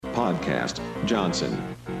podcast, Johnson.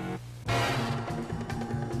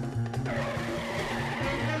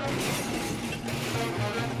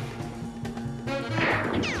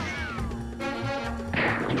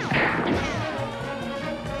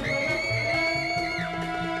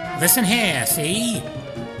 Listen here, see?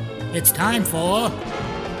 It's time for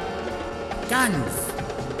Guns,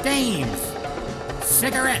 Dames,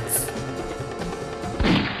 Cigarettes.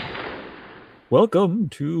 Welcome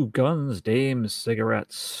to Guns, Dames,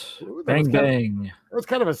 Cigarettes. Ooh, Bang, bang. That was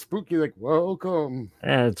kind of a spooky, welcome.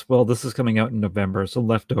 This is coming out in November, so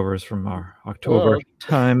leftovers from our October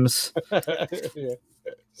times. Yeah.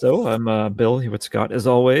 So I'm Bill here with Scott, as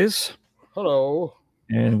always. Hello.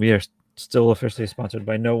 And we are still officially sponsored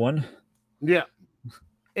by no one. Yeah.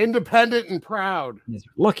 Independent and proud.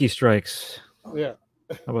 Lucky Strikes. Yeah.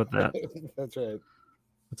 How about that? That's right.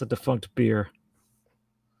 It's a defunct beer.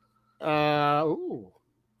 Ooh.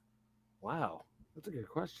 Wow. That's a good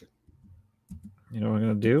question. You know what I'm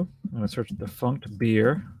going to do? I'm going to search defunct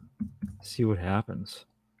beer, see what happens.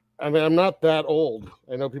 I mean, I'm not that old.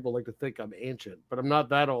 I know people like to think I'm ancient, but I'm not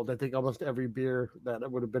that old. I think almost every beer that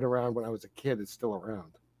would have been around when I was a kid is still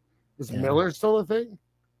around. Is Miller still a thing?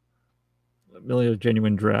 Miller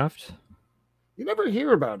Genuine Draft. You never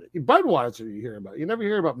hear about it. Budweiser, you hear about it. You never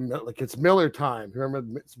hear about, it's Miller time.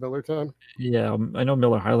 Remember it's Miller time? Yeah, I know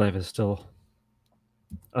Miller High Life is still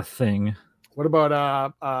a thing. What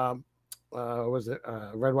about was it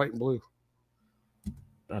red, white, and blue?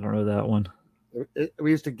 I don't know that one. We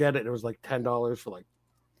used to get it. It was like $10 for like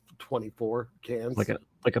 24 cans.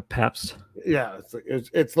 Like a Pabst. Yeah,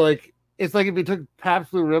 it's like if you took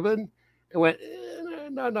Pabst Blue Ribbon and went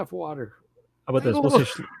not enough water. How about this? We'll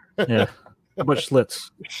say yeah. How about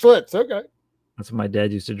Schlitz? Schlitz, okay. That's what my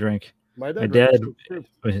dad used to drink. My dad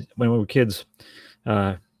when we were kids,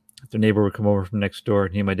 the neighbor would come over from next door,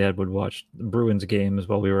 and he and my dad would watch the Bruins games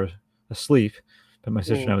while we were asleep. But my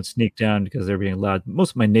sister and I would sneak down because they were being loud.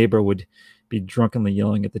 Most of my neighbor would be drunkenly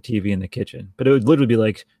yelling at the TV in the kitchen, but it would literally be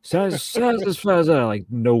like "Sazafaza," like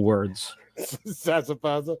no words.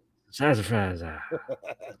 Sazafaza. Sazafaza.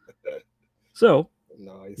 So.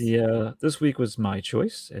 Nice. Yeah, this week was my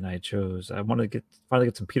choice, and I wanted to finally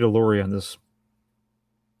get some Peter Lorre on this,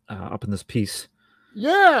 up in this piece.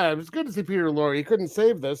 Yeah, it was good to see Peter Lorre. He couldn't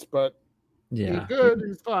save this, but yeah, he's good.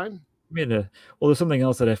 He's fine. I mean, there's something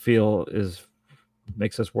else that I feel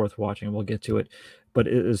makes us worth watching, and we'll get to it. But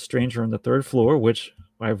it is Stranger on the Third Floor, which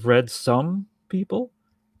I've read some people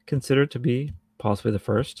consider to be possibly the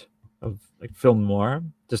first of like film noir,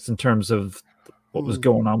 just in terms of what was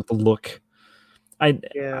going on with the look.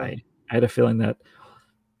 I had a feeling that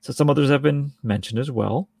some others have been mentioned as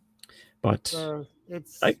well, but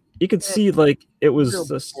you could see like it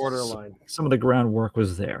was borderline. Some of the groundwork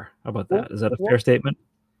was there. How about that? Is that a fair statement?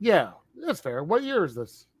 Yeah, that's fair. What year is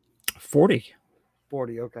this? 40.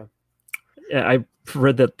 40. Okay. Yeah, I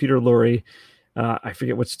read that Peter Lorre. I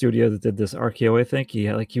forget what studio that did this. RKO, I think. He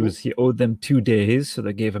owed them 2 days, so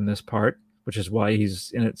they gave him this part, which is why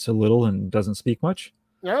he's in it so little and doesn't speak much.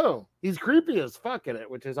 No, he's creepy as fuck in it,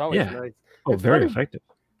 which is always nice. Oh, it's very effective.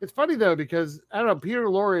 It's funny though, because I don't know, Peter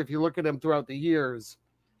Lorre, if you look at him throughout the years,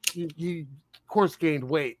 he of course gained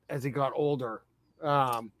weight as he got older.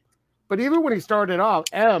 But even when he started off,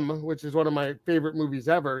 M, which is one of my favorite movies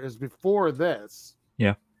ever, is before this.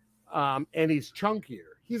 Yeah. And he's chunkier.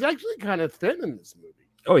 He's actually kind of thin in this movie.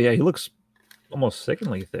 Oh yeah, he looks almost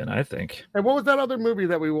sickeningly thin, I think. And what was that other movie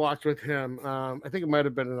that we watched with him? I think it might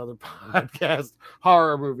have been another podcast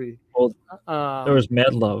horror movie. Well, there was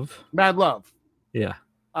Mad Love. Mad Love. Yeah.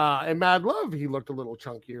 And Mad Love, he looked a little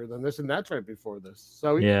chunkier than this, and that's right before this.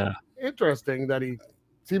 So interesting that he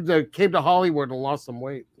seems to came to Hollywood and lost some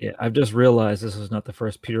weight. Yeah, I've just realized this was not the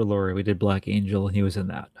first Peter Lorre. We did Black Angel, and he was in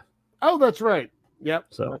that. Oh, that's right. Yep,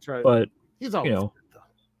 so that's right. But he's always good, though.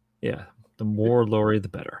 Yeah, the more Lorre, the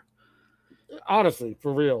better. Honestly,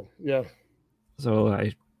 for real, yeah. So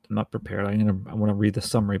I'm not prepared. I want to read the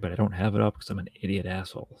summary, but I don't have it up because I'm an idiot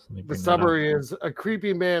asshole. The summary is: a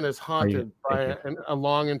creepy man is haunted by a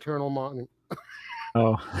long internal monologue.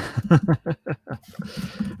 Oh,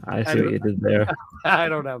 I see what you did there. I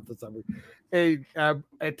don't have the summary.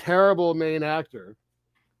 A terrible main actor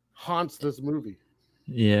haunts this movie.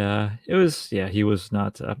 Yeah, it was. Yeah, he was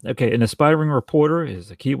not. Okay, an aspiring reporter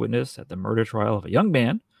is a key witness at the murder trial of a young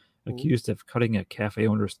man accused of cutting a cafe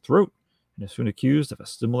owner's throat, and is soon accused of a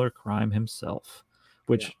similar crime himself.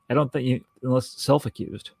 Which I don't think unless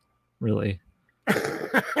self-accused, really.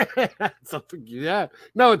 Yeah,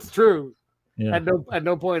 no, it's true. Yeah. At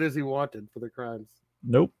no point is he wanted for the crimes.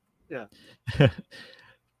 Nope. Yeah.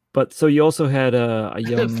 But so you also had a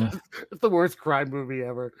young. It's the worst crime movie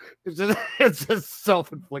ever. It's just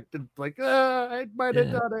self-inflicted. Like, I might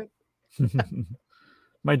have done it.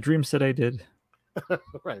 My dream said I did.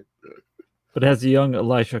 Right. But it has a young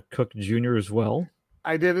Elisha Cook Jr. as well.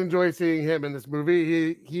 I did enjoy seeing him in this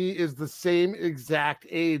movie. He is the same exact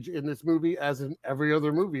age in this movie as in every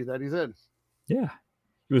other movie that he's in. Yeah,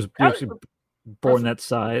 he was actually born that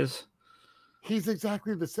size. He's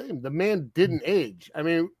exactly the same. The man didn't age. I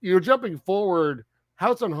mean, you're jumping forward.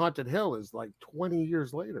 House on Haunted Hill is like 20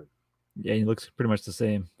 years later. Yeah, he looks pretty much the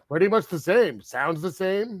same. Pretty much the same. Sounds the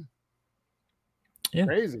same. Yeah,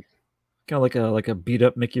 crazy. Kind of like a beat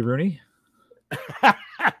up Mickey Rooney.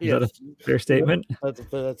 Is that a fair statement?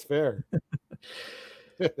 That's fair.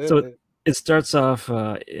 So it starts off.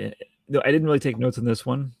 I didn't really take notes on this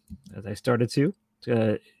one, as I started to.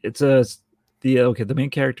 It's the main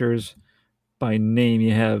characters by name.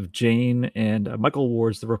 You have Jane and Michael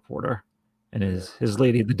Ward's the reporter, and his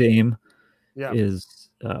lady, the dame, is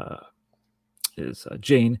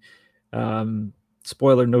Jane.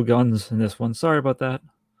 Spoiler: no guns in this one. Sorry about that.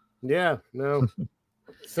 Yeah, no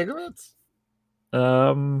cigarettes.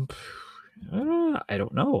 I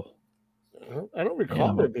don't know. I don't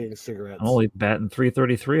recall there being cigarettes. I'm only batting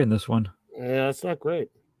 333 in this one. Yeah, that's not great.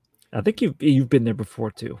 I think you've been there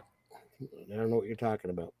before too. I don't know what you're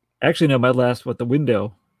talking about. Actually, no. My last The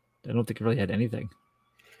Window. I don't think it really had anything.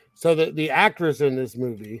 So the actress in this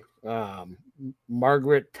movie,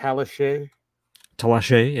 Margaret Tallaché.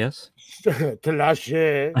 Tallaché, yes.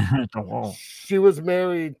 Tallaché. She was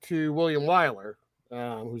married to William Wyler,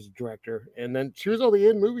 who's a director, and then she was only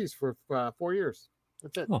in movies for 4 years.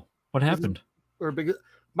 That's it. Oh, what happened?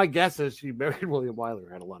 My guess is she married William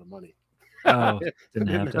Wyler, had a lot of money. Oh, didn't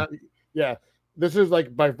have to. Yeah, this is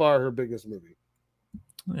like by far her biggest movie.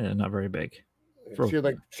 Yeah, not very big.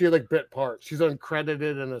 She had bit parts. She's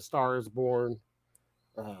uncredited in A Star Is Born.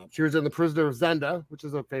 She was in The Prisoner of Zenda, which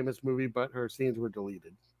is a famous movie, but her scenes were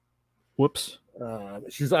deleted. Whoops.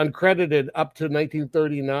 She's uncredited up to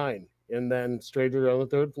 1939, and then Stranger on the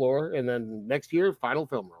Third Floor, and then next year, final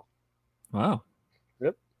film role. Wow.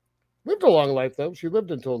 Yep. Lived a long life, though. She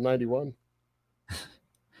lived until 91.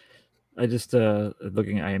 I just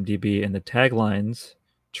looking at IMDb and the taglines,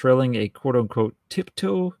 trailing a quote-unquote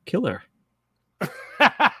tiptoe killer.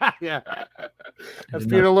 Yeah. That's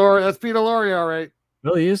Peter Lorre. That's Peter Lorre, all right.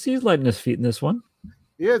 Well, he's lighting his feet in this one.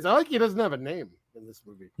 He is. I like he doesn't have a name in this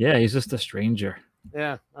movie. Yeah, he's just a stranger.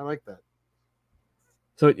 Yeah, I like that.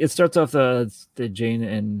 So it starts off the Jane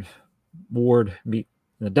and Ward meet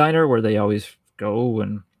in the diner where they always go,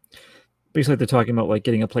 and basically they're talking about like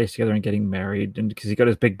getting a place together and getting married, and because he got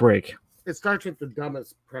his big break. It starts with the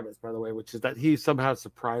dumbest premise, by the way, which is that he's somehow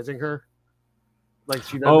surprising her. Like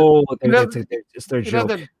she doesn't. Oh, it's their joke. He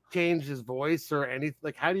doesn't change his voice or anything.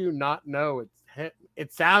 Like, how do you not know it's him?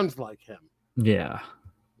 It sounds like him. Yeah.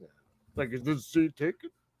 Like, is this seat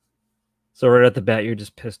taken? So right at the bat, you're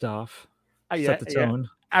just pissed off. Set the tone.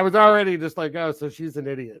 Yeah. I was already just like, oh, so she's an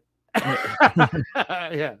idiot.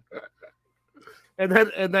 Yeah. And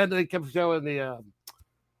then they kept showing the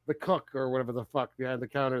cook or whatever the fuck behind the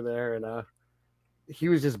counter there, and he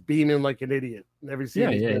was just beaming like an idiot. Every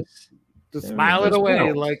scene, just smiling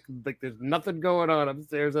away like there's nothing going on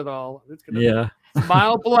upstairs at all. It's gonna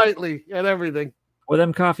smile politely and everything. Or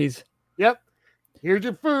them coffees. Yep. Here's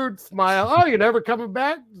your food. Smile. Oh, you're never coming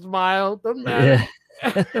back? Smile. Doesn't matter.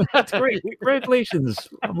 Yeah. That's great. Congratulations.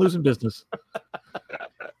 I'm losing business.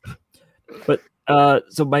 But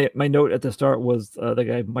so my note at the start was the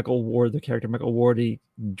guy Michael Ward, the character Michael Ward, he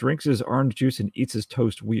drinks his orange juice and eats his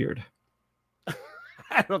toast weird.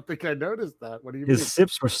 I don't think I noticed that. What do you mean? His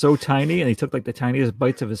sips were so tiny, and he took like the tiniest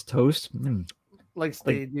bites of his toast. Like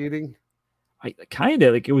stage eating? I kind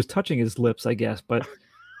of like it was touching his lips, I guess, but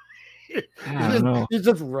I don't know. He's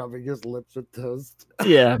just rubbing his lips with toast.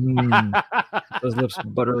 Yeah. Those lips are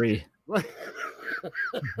buttery.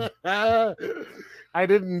 I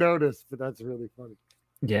didn't notice, but that's really funny.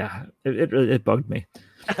 Yeah, it bugged me.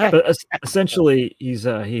 But essentially,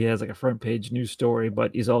 he has like a front page news story,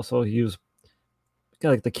 but he was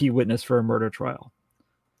kind of like the key witness for a murder trial.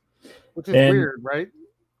 Which is weird, right?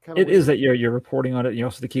 It is that you're reporting on it, and you're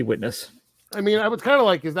also the key witness. I mean, I was kind of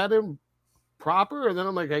like, is that improper? And then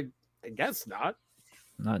I'm like, I guess not.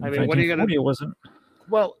 Not in what are you gonna do? It wasn't.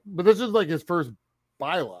 Well, but this is like his first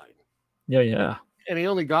byline. Yeah. And he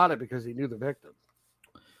only got it because he knew the victim.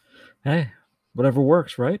 Hey, whatever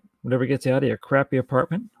works, right? Whatever gets you out of your crappy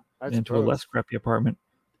apartment into a less crappy apartment.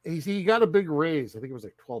 He got a big raise. I think it was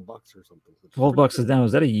like $12 or something. $12 is now.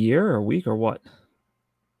 Is that a year or a week or what?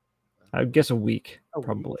 I would guess a week,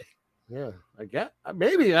 probably. Week. Yeah, I guess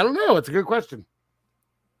maybe. I don't know. It's a good question.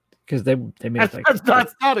 because they made it like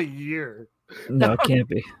that's not a year. no, it can't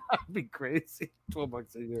be. That'd be crazy.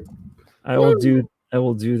 $12 a year. I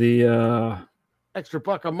will do the Extra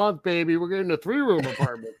buck a month, baby. We're getting a 3-room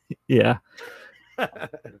apartment. yeah.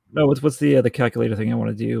 No, what's the calculator thing I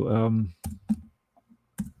want to do?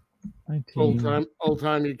 19...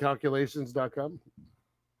 Oldtimeycalculations.com.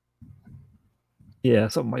 Yeah,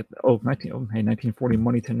 something like that. 1940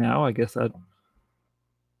 money to now. I guess that.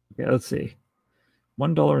 Yeah, let's see. $1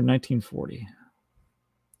 in 1940.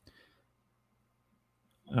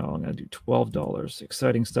 Oh, I'm gonna do $12.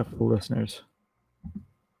 Exciting stuff for the listeners.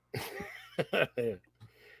 I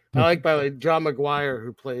like, by the way, John McGuire,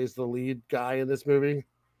 who plays the lead guy in this movie,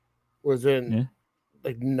 was in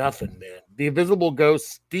like nothing, man. The Invisible Ghost,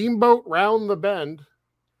 Steamboat Round the Bend,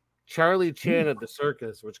 Charlie Chan at the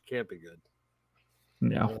Circus, which can't be good.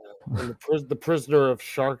 No. And the Prisoner of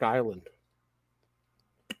Shark Island.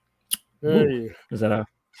 Is that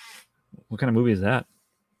what kind of movie is that?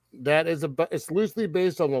 That is it's loosely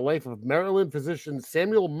based on the life of Maryland physician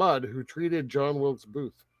Samuel Mudd, who treated John Wilkes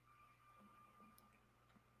Booth.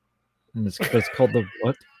 And it's called the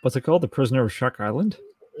what? What's it called? The Prisoner of Shark Island?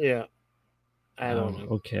 Yeah. I don't know.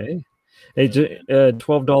 Okay. Hey, $12 in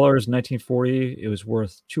 1940. It was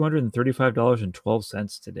worth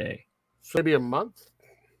 $235.12 today. So maybe a month?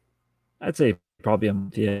 I'd say probably a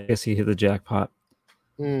month. Yeah, I guess he hit the jackpot.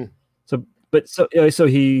 So it's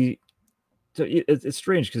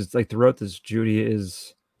strange because it's like throughout this, Judy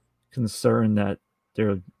is concerned that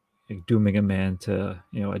they're like dooming a man to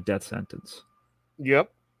a death sentence.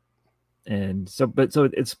 Yep. And so it's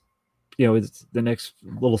it's the next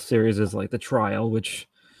little series is like the trial, which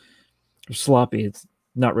is sloppy. It's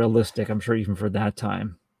not realistic, I'm sure, even for that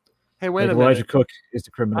time. Hey, wait a minute. Elijah Cook is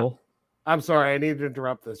the criminal. I'm sorry, I need to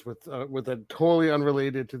interrupt this with a totally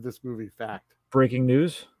unrelated to this movie fact. Breaking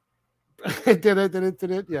news. Did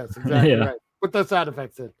it? Yes, exactly right. Put the sound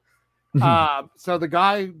effects in. So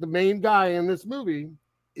the main guy in this movie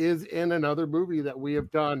is in another movie that we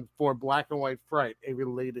have done for Black and White Fright, a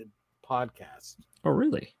related podcast. Oh,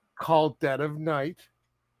 really? Called Dead of Night.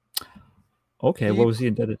 Okay, what was he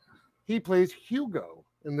indebted? He plays Hugo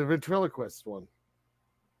in the ventriloquist one.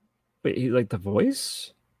 Wait, he like the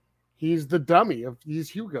voice? He's the dummy he's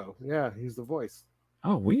Hugo. Yeah, he's the voice.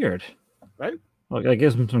 Oh, weird. Right? Well, I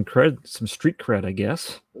guess some cred, some street cred, I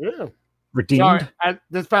guess. Yeah. Redeemed. Sorry,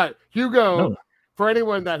 this fact, Hugo, for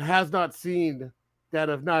anyone that has not seen Dead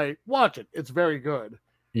of Night, watch it. It's very good.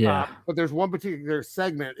 Yeah. But there's one particular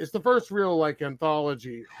segment. It's the first real like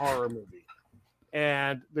anthology horror movie.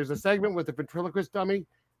 And there's a segment with the ventriloquist dummy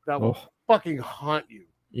that will fucking haunt you.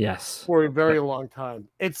 Yes. For a very long time.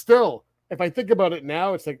 It's still, if I think about it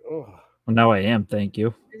now, it's like, oh. Well, now I am. Thank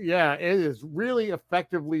you. Yeah, it is really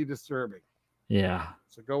effectively disturbing. Yeah.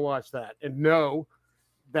 So go watch that and know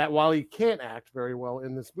that while he can't act very well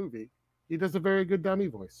in this movie, he does a very good dummy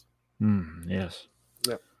voice. Yes.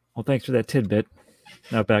 Yeah. Well, thanks for that tidbit.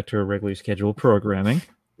 Now back to our regularly scheduled programming.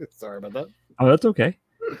 Sorry about that. Oh, that's okay.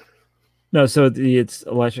 No, so it's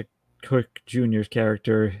Elijah Cook Jr.'s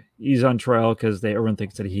character. He's on trial because everyone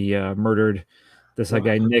thinks that he murdered this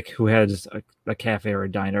guy Nick, who has a cafe or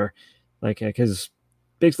a diner, like because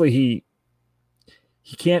basically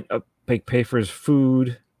he can't pay for his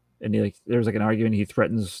food, and there's like an argument. He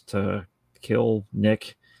threatens to kill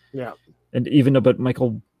Nick. Yeah, and but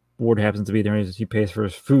Michael Ward happens to be there. He pays for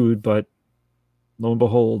his food, but lo and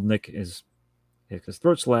behold, Nick is his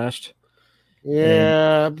throat slashed.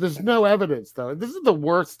 Yeah, there's no evidence though. This is the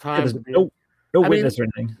worst time to be. No witness or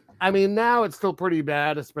anything. I mean, now it's still pretty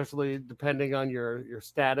bad, especially depending on your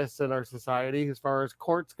status in our society as far as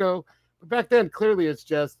courts go. But back then, clearly, it's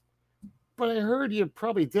just. But I heard you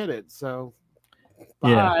probably did it, so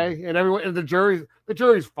bye. Yeah. And everyone, and the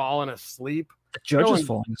jury's falling asleep. The judge is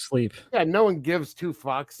falling asleep. Yeah, no one gives two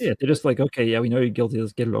fucks. Yeah, they're just like, okay, yeah, we know you're guilty.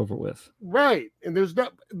 Let's get it over with. Right, and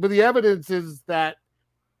but the evidence is that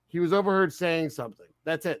he was overheard saying something.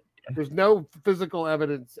 That's it. There's no physical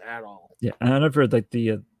evidence at all. Yeah, and I've read like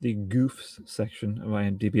the goofs section of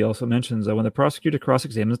IMDb also mentions that when the prosecutor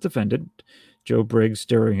cross-examines defendant Joe Briggs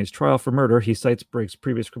during his trial for murder, he cites Briggs'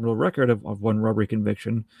 previous criminal record of one robbery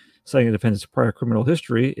conviction, citing the defendant's prior criminal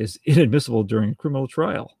history is inadmissible during a criminal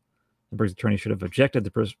trial. The Briggs attorney should have objected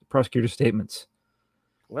to the prosecutor's statements.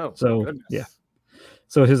 Well, so goodness. Yeah,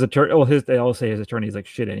 so his attorney. They all say his attorney's like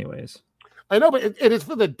shit, anyways. I know, but it is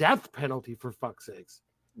for the death penalty, for fuck's sakes.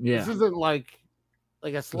 Yeah, this isn't like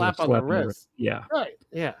a slap on the wrist. Yeah, right.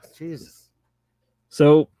 Yeah, Jesus.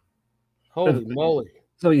 So, holy moly!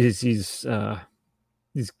 So he's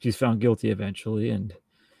found guilty eventually, and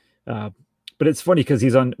but it's funny because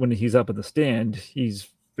when he's up in the stand, he's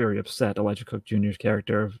very upset. Elijah Cook Jr.'s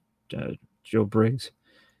character Joe Briggs.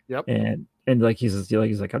 Yep. And like he's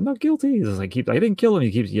like, I'm not guilty. He's like, I didn't kill him.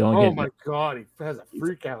 He keeps yelling. Oh at my God, he has a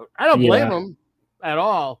freak out. I don't blame him at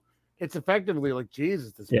all. It's effectively like,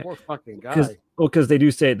 Jesus, this poor fucking guy. Because they do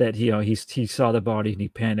say that he saw the body and he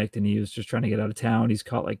panicked and he was just trying to get out of town. He's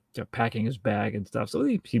caught like packing his bag and stuff. So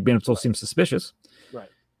he still seems suspicious. Right.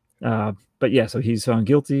 But yeah, so he's found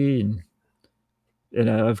guilty, and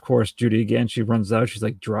of course Judy again. She runs out. She's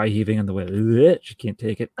like dry heaving on the way. She can't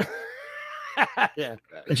take it. Yeah,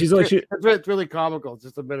 and she's like, it's really comical. It's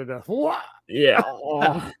just a minute of what? Yeah.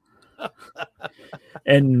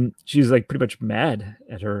 And she's like pretty much mad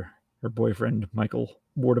at her boyfriend Michael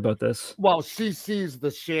Ward about this. Well, she sees the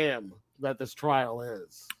sham that this trial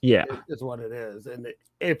is. Yeah, is what it is. And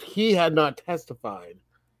if he had not testified,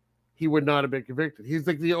 he would not have been convicted. He's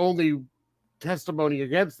like the only testimony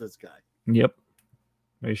against this guy. Yep.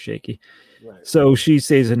 Very shaky. Right. So she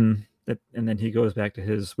stays in that, and then he goes back to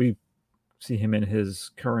his. We see him in his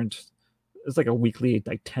current. It's like a weekly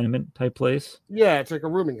like tenement type place. Yeah, it's like a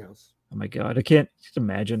rooming house. Oh my God, I can't just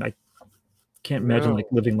imagine. I can't imagine like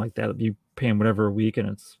living like that. You paying whatever a week, and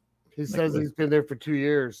it's. He says he's been there for 2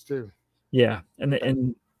 years too. Yeah,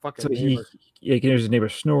 and fucking so neighbor. he hears his neighbor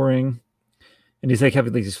snoring, and he's like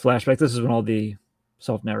having these flashbacks. This is when all the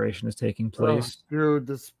self-narration is taking place. Oh, dude,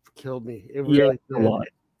 this killed me. It really did. A lot.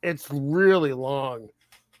 It's really long.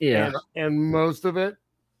 Yeah, and most of it,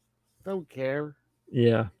 don't care.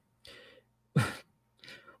 Yeah.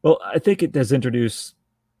 Well, I think it does introduce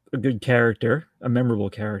a good character, a memorable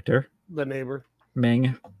character. The neighbor.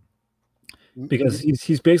 Meng. Because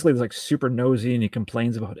he's basically like super nosy and he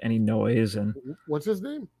complains about any noise. And what's his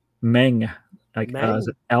name? Meng. Like is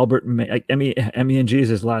it Albert Meng? Like M-E-N-G is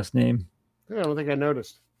his last name. I don't think I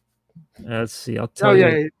noticed. Let's see. I'll tell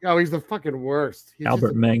you. Oh, he's the fucking worst.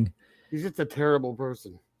 Albert Meng. He's just a terrible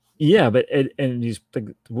person. Yeah, but and he's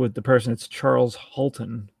with the person. It's Charles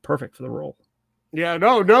Halton, perfect for the role. Yeah,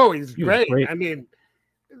 no, he's great. Great. I mean,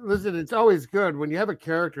 listen, it's always good when you have a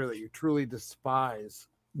character that you truly despise.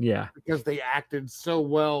 Yeah, because they acted so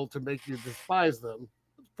well to make you despise them.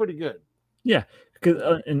 It's pretty good. Yeah,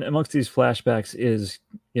 because and amongst these flashbacks is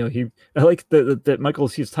I like that Michael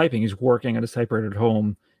he's typing. He's working on his typewriter at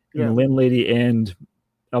home. And the landlady and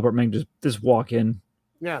Albert Meng just walk in.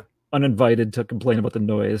 Yeah. Uninvited to complain about the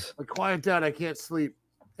noise. Like, quiet down, I can't sleep.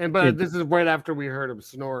 But this is right after we heard him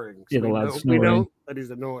snoring. So the loud snoring. We know that he's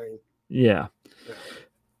annoying. Yeah.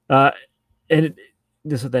 And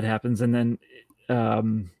this that happens, and then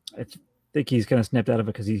I think he's kind of snapped out of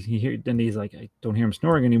it because he's like, I don't hear him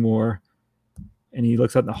snoring anymore, and he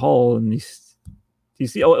looks out in the hall and you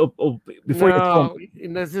see before he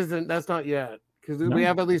gets home. That's not yet because we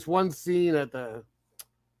have at least one scene at the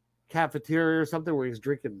cafeteria or something where he's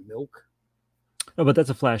drinking milk. Oh, but that's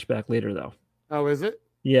a flashback later though. Oh, is it?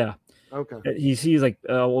 Yeah. Okay. He sees like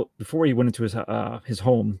before he went into his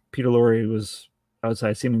home, Peter Lorre was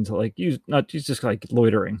outside seeming to like he's just like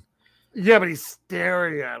loitering. Yeah, but he's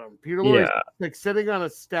staring at him. Peter Lorre's like sitting on a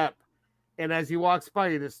step, and as he walks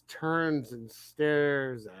by, he just turns and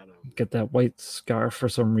stares at him. Get that white scarf for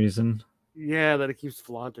some reason. Yeah, that he keeps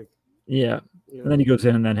flaunting. Yeah. And then he goes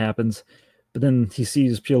in and that happens. But then he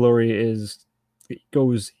sees Peter Lorre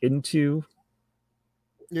goes into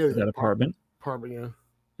that apartment.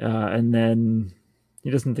 And then he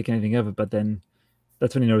doesn't think anything of it, but then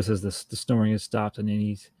that's when he notices the snoring has stopped, and then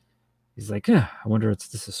he's like, I wonder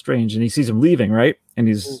this is strange. And he sees him leaving, right? And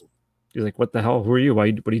he's like, what the hell? Who are you? What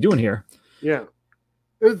are you doing here? Yeah.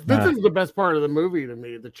 This is the best part of the movie to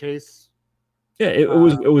me, the chase. Yeah, it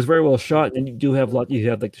was very well shot. And you have like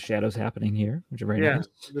the shadows happening here, which are very nice.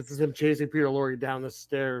 This is him chasing Peter Lorre down the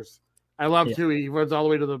stairs. I love too. He runs all the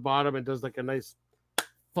way to the bottom and does like a nice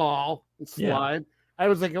fall and slide. I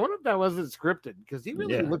was like, I wonder if that wasn't scripted because he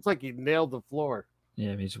really looks like he nailed the floor.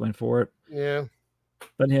 Yeah, he just went for it. Yeah.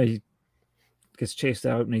 But yeah, he gets chased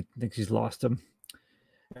out and he thinks he's lost him.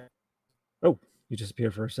 Oh, he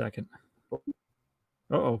disappeared for a second.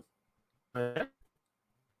 Uh-oh.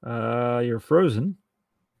 You're frozen.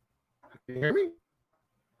 Can you hear me?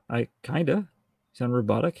 I kinda. You sound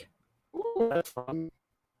robotic. Ooh, that's fun.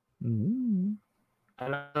 Mm-hmm. I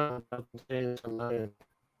don't know.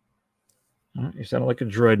 You sound like a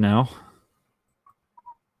droid now.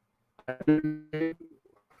 Can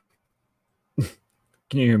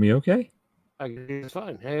you hear me okay? I can hear you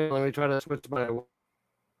fine. Hey, let me try to switch my...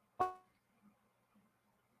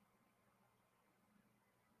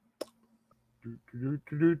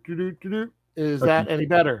 Is that any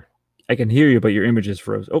better? I can hear you, but your image is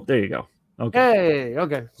froze. Oh, there you go. Okay. Hey,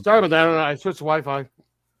 okay. Sorry about that. I switched to Wi-Fi.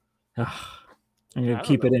 I'm going to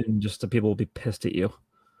keep it in just so people will be pissed at you.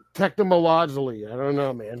 technologically. I don't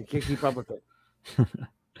know, man. Can't keep up with it.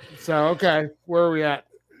 So okay, where are we at?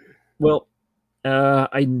 Well,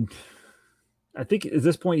 I think at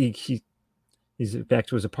this point he's back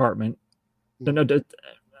to his apartment. No,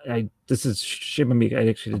 this is shame on me. I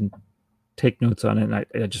actually didn't take notes on it, and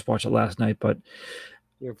I just watched it last night. But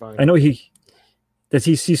You're fine. I know he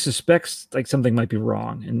suspects like something might be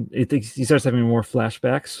wrong, and he starts having more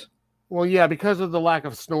flashbacks. Well, yeah, because of the lack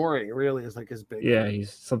of snoring, really is like his big. Yeah,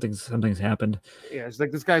 something's happened. Yeah, it's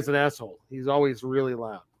like this guy's an asshole. He's always really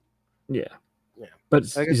loud. Yeah, yeah. But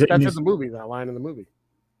that's in the movie. That line in the movie.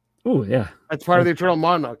 Oh yeah, that's part of the eternal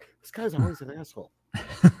monologue. This guy's always an asshole.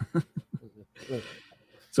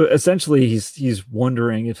 So essentially, he's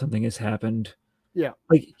wondering if something has happened. Yeah,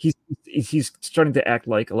 like he's starting to act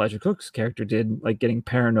like Elijah Cook's character did, like getting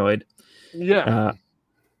paranoid. Yeah,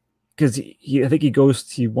 because I think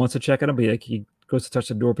he wants to check on him, but he goes to touch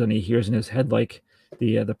the door, but then he hears in his head like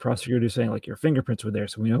the prosecutor saying like your fingerprints were there,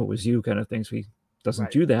 so we know it was you, kind of thing. So he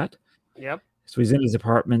doesn't do that. Yep. So he's in his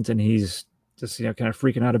apartment and he's just kind of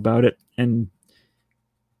freaking out about it, and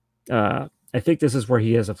I think this is where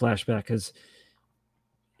he has a flashback, because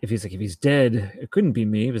if he's dead, it couldn't be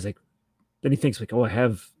me. It was like, then he thinks like, oh, I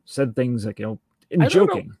have said things like, in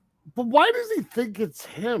joking. But why does he think it's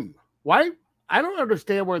him? Why? I don't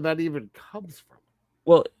understand where that even comes from.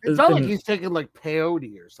 Well, it's not like he's taking like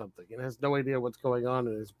peyote or something and has no idea what's going on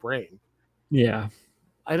in his brain. Yeah.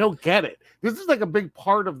 I don't get it. This is like a big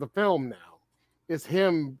part of the film now, is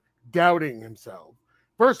him doubting himself.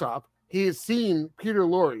 First off, he has seen Peter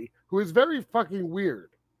Lorre, who is very fucking weird.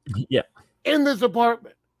 Yeah. In this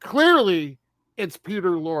apartment. Clearly, it's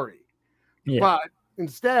Peter Lorre. Yeah. But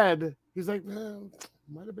instead, he's like,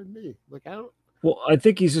 might have been me. Like, I don't. Well, I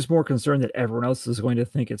think he's just more concerned that everyone else is going to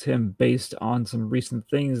think it's him based on some recent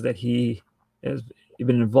things that he has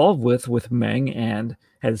been involved with Meng and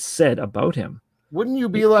has said about him. Wouldn't you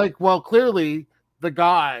be like, well, clearly the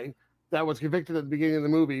guy that was convicted at the beginning of the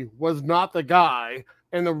movie was not the guy,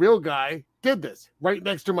 and the real guy did this right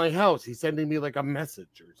next to my house. He's sending me like a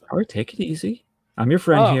message or something. All right, take it easy. I'm your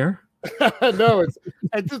friend here. No, it's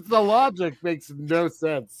just the logic makes no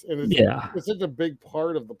sense. And it's such a big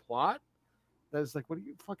part of the plot. That's like, what are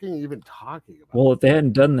you fucking even talking about? Well, if they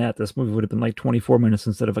hadn't done that, this movie would have been like 24 minutes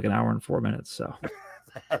instead of like an hour and 4 minutes. So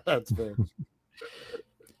that's fair.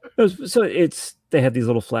 So they had these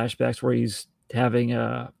little flashbacks where he's having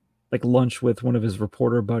like lunch with one of his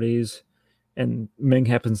reporter buddies, and Ming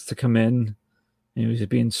happens to come in, and he's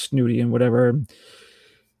being snooty and whatever.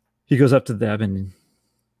 He goes up to them and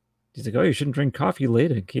he's like, "Oh, you shouldn't drink coffee late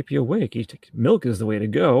and keep you awake. Milk is the way to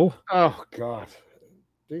go." Oh God!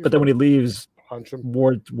 But then when he leaves, punch him.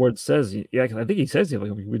 Ward says, "Yeah, I think he says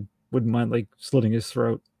like we wouldn't mind like slitting his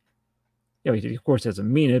throat." Yeah, he of course doesn't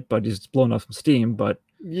mean it, but he's blowing off some steam. But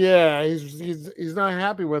yeah, he's not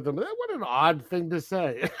happy with him. What an odd thing to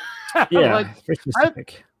say. Yeah, like, very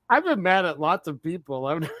specific. I've been mad at lots of people.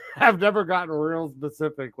 I've never gotten real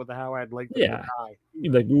specific with how I'd like to die.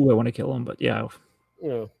 You're like, ooh, I want to kill him, but yeah,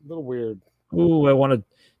 a little weird. Ooh, I want to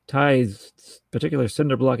tie this particular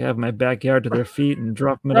cinder block out of my backyard to their feet and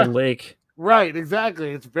drop them in a lake. Right,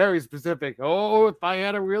 exactly. It's very specific. Oh, if I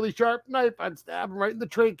had a really sharp knife, I'd stab him right in the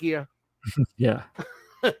trachea. Yeah.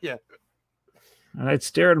 Yeah. And I'd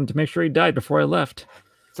stare at him to make sure he died before I left.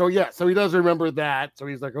 So he does remember that. So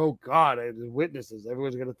he's like, oh God, I have witnesses.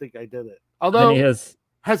 Everyone's going to think I did it. Although,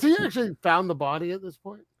 has he actually found the body at this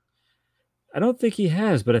point? I don't think he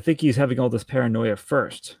has, but I think he's having all this paranoia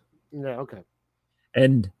first. Yeah, okay.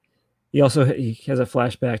 And he has a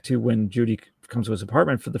flashback to when Judy comes to his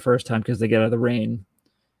apartment for the first time because they get out of the rain.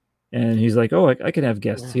 And he's like, oh, I can have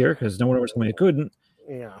guests here because no one ever told me I couldn't.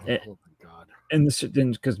 Yeah. Oh my God. And this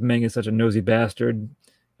because Meng is such a nosy bastard.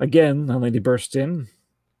 Again, the lady bursts in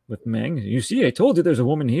with Meng. You see, I told you there's a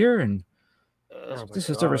woman here, and this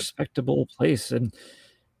is a respectable place. And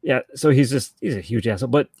yeah, so he's a huge asshole.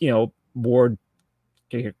 But Ward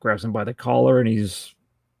grabs him by the collar, and he's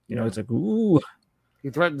it's like, ooh. He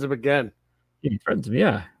threatens him again. He threatens him,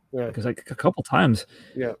 yeah. Because like a couple times.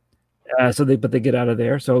 Yeah. So they get out of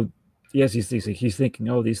there. So yes, he's thinking,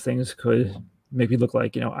 oh, these things could make me look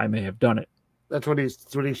like I may have done it. That's what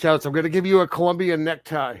he shouts. I'm going to give you a Colombian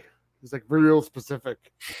necktie. He's like real specific.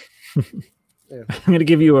 Yeah. I'm going to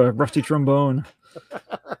give you a rusty trombone.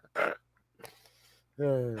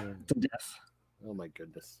 To death. Oh my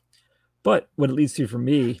goodness. But what it leads to for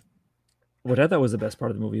me, what I thought was the best part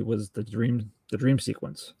of the movie was the dream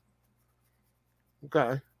sequence.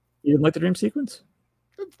 Okay. You didn't like the dream sequence?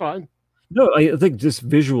 It's fine. No, I think just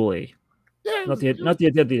visually. Yeah. Not the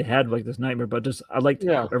idea that he had like this nightmare, but just I liked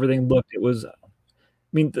how everything looked. It was,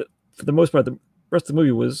 for the most part, rest of the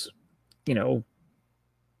movie was,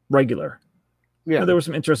 regular. Yeah. There were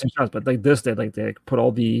some interesting shots, but like this, they put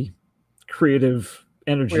all the creative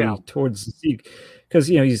energy towards the scene because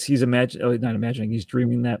he's not imagining, he's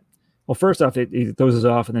dreaming that. Well, first off, he dozes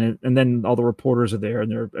off, and then all the reporters are there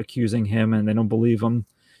and they're accusing him, and they don't believe him.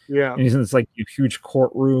 Yeah, and he's in this like huge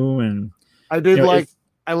courtroom, and I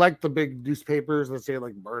like the big newspapers that say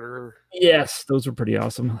like murder. Yes, those are pretty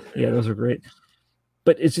awesome. Yeah, those are great.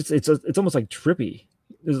 But it's almost like trippy.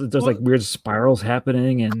 There's like weird spirals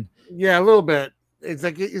happening, and yeah, a little bit. It's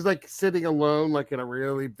like he's like sitting alone, like in a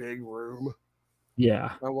really big room.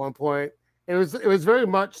 Yeah, at one point, it was very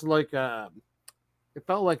much like it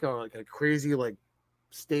felt like a crazy like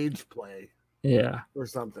stage play. Yeah, or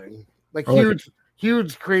something like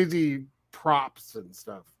huge crazy props and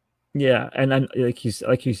stuff. Yeah, and then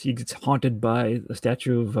he gets haunted by the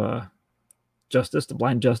statue of Justice, the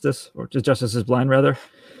blind Justice, or just Justice is Blind rather,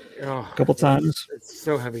 a couple times. It's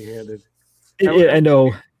so heavy-handed. I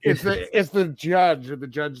know. It's the judge, and the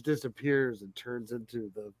judge disappears and turns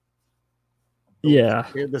into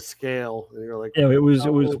the scale. And you're like, it was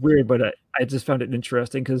weird, but I just found it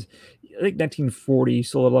interesting because I think 1940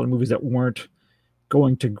 saw a lot of movies that weren't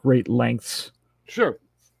going to great lengths. Sure.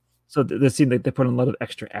 So this seemed like they put in a lot of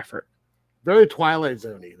extra effort. Very Twilight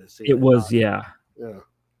Zone-y. This scene. It was, yeah.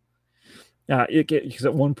 Yeah. Because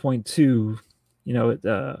at one point too,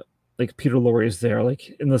 like Peter Lorre is there,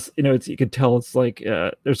 like in this, you could tell it's like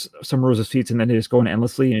there's some rows of seats, and then they just go in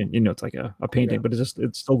endlessly, and it's like a painting, but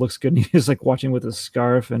it still looks good. And he's like watching with his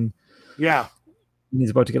scarf, and he's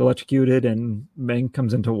about to get electrocuted, and Meng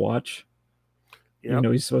comes in to watch.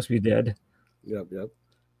 He's supposed to be dead. Yep.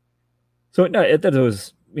 So no, that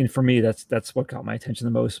was. I mean, for me, that's what caught my attention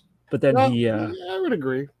the most. But then I would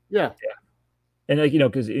agree. Yeah. And like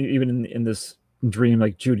because even in this dream,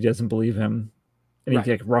 like Judy doesn't believe him, and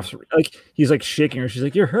he like roughs, like he's like shaking her. She's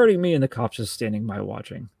like, "You're hurting me," and the cop's just standing by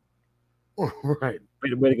watching. Right.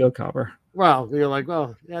 Way to go, copper. Well, you're like,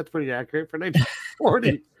 well, yeah, that's pretty accurate for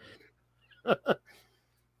 1940.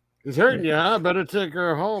 He's hurting you, huh? Better take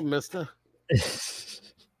her home, mister.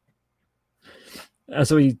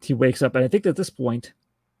 So he wakes up, and I think at this point,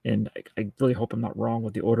 and I really hope I'm not wrong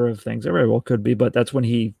with the order of things. It very well could be, but that's when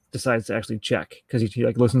he decides to actually check, because he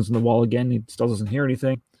like listens to the wall again. He still doesn't hear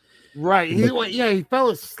anything. Right. He fell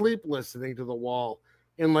asleep listening to the wall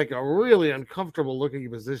in like a really uncomfortable looking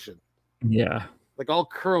position. Yeah. Like all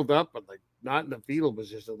curled up, but like not in a fetal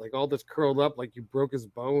position. Like all this curled up, like you broke his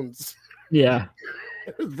bones. Yeah.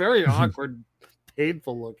 It was very awkward,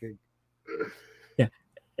 painful looking. Yeah.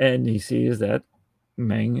 And he sees that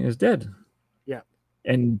Meng is dead. Yeah.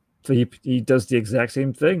 And so he does the exact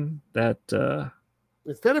same thing that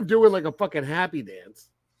instead of doing like a fucking happy dance.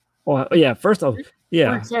 Oh yeah, first off,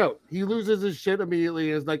 yeah. Freaks out. He loses his shit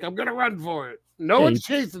immediately and is like, I'm gonna run for it. No one's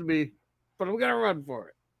chasing me, but I'm gonna run for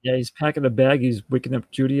it. Yeah, he's packing a bag, he's waking up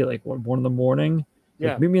Judy at like 1 a.m.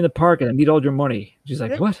 Yeah. Like, meet me in the park and I need all your money. She's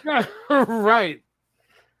like, what? Right.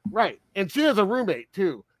 And she has a roommate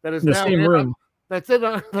too. That is in the now same room. That's it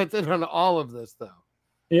on all of this though.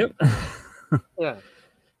 Yep. Yeah.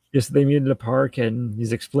 Yes, they meet in the park and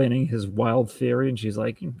he's explaining his wild theory, and she's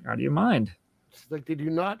like, how do you mind? She's like, did you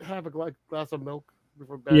not have a glass of milk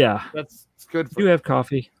before bed? Yeah. That's good for you. Have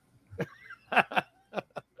coffee.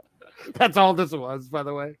 That's all this was, by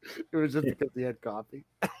the way. It was just because he had coffee.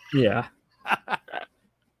 Yeah.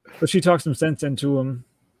 But she talks some sense into him.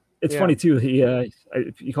 It's funny too.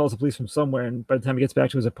 He calls the police from somewhere, and by the time he gets back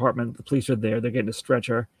to his apartment, the police are there. They're getting a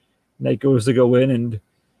stretcher. Nate goes to go in, and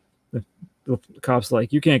the cop's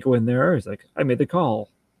like, "You can't go in there." He's like, "I made the call."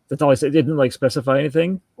 That's all I said. They didn't like specify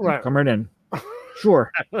anything. Right. Come right in.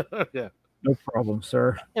 Sure. Yeah. No problem,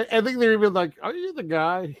 sir. I think they're even like, "Are you the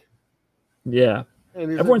guy?" Yeah.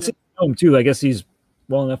 And everyone seems to know him too. I guess he's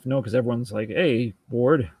well enough to know because everyone's like, "Hey,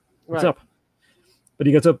 Ward, what's up?" But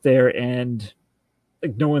he gets up there and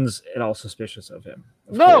like no one's at all suspicious of him.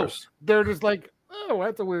 Of course. They're just like, "Oh,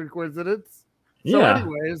 that's a weird coincidence." So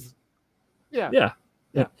anyways, yeah.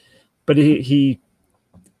 But he's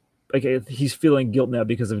feeling guilt now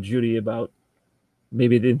because of Judy about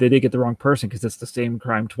maybe they did get the wrong person because it's the same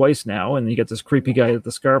crime twice now, and you get this creepy guy at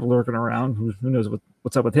the scarf lurking around who knows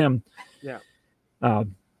what's up with him. Yeah.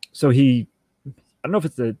 So I don't know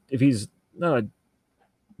if he's not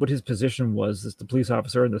what his position was as the police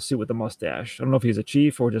officer in the suit with the mustache. I don't know if he's a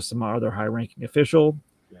chief or just some other high-ranking official.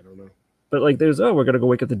 I don't know. But like, we're gonna go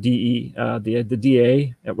wake up the the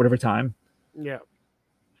DA at whatever time. Yeah.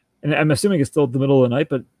 And I'm assuming it's still the middle of the night,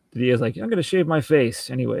 but the DA is like, I'm gonna shave my face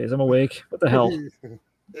anyways. I'm awake. What the hell?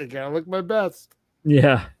 I gotta look my best.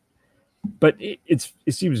 Yeah. But it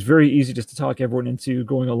seems very easy just to talk everyone into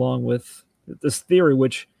going along with this theory,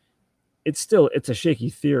 which it's a shaky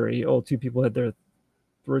theory. Oh, two people had their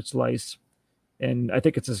throat sliced, and I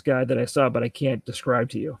think it's this guy that I saw, but I can't describe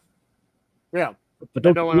to you. Yeah, but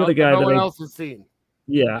don't the other guy no that one else has seen.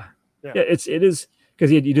 Yeah, it is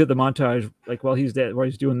because you do the montage like while he's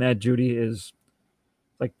doing that. Judy is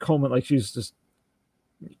like combing, like she's just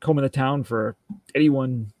combing the town for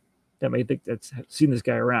anyone that may think that's seen this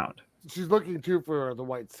guy around. She's looking too for the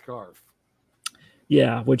white scarf.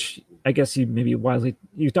 Yeah, which I guess he maybe wisely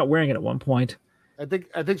he's not wearing it at one point. I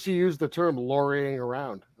think she used the term lorrying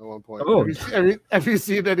around at one point. Oh, have you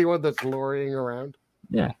seen anyone that's lorrying around?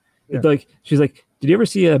 Yeah. Like she's like, did you ever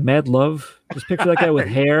see a Mad Love? Just picture that guy with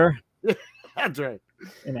hair. That's right.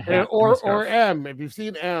 And a hat or M. If you've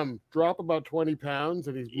seen M, drop about 20 pounds,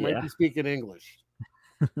 and he might be speaking English.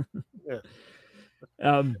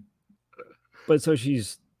 But so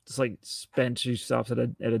she's just like spent. She stops at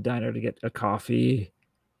a diner to get a coffee.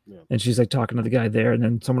 Yeah. And she's like talking to the guy there, and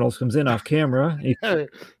then someone else comes in off camera. He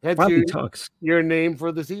finally talks. Your name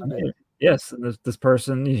for this evening? Yes, and this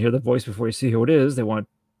person, you hear the voice before you see who it is. They want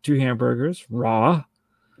 2 hamburgers, raw.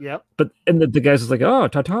 Yep. But and the guy's just like, oh,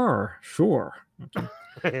 tartar, sure.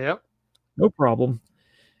 Yep. No problem.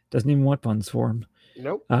 Doesn't even want buns for him.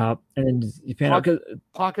 Nope. And you pan out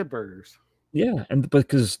pocket burgers. Yeah, and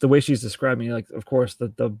because the way she's describing, like, of course,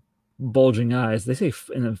 the bulging eyes. They say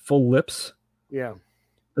in the full lips. Yeah.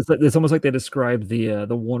 It's almost like they described the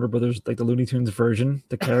Warner Brothers, like the Looney Tunes version,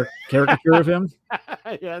 the caricature of him.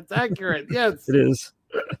 Yeah, it's accurate. Yes, it is.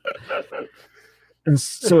 And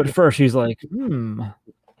so at first she's like,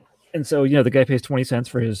 And so the guy pays 20 cents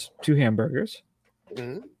for his 2 hamburgers.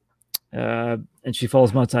 Mm-hmm. And she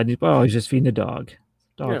follows him outside. And he's just feeding the dog.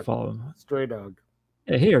 Follow him. Stray dog.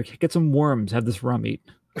 Yeah, here, get some worms. Have this rum eat.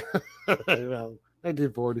 Well,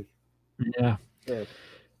 1940. Yeah.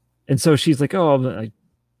 And so she's like,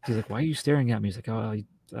 she's like, why are you staring at me? He's like, I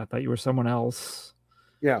thought you were someone else.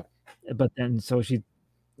 Yeah. But then so she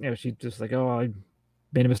just like, I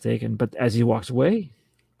made a mistake. But as he walks away,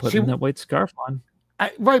 put that white scarf on.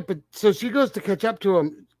 Right, but so she goes to catch up to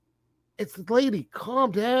him. It's the lady,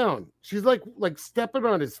 calm down. She's like stepping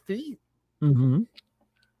on his feet. Mm-hmm.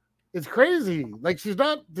 It's crazy. Like she's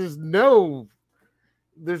not. There's no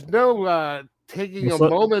taking a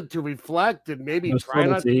moment to reflect and maybe try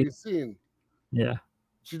not to be seen. Yeah.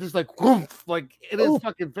 She's just like whoomph, like in his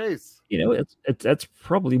fucking face. That's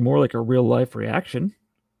probably more like a real life reaction.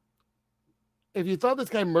 If you thought this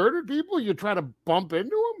guy murdered people, you'd try to bump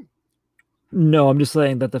into him. No, I'm just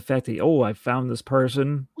saying that the fact that I found this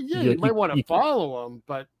person. Well, yeah, you might want to follow him,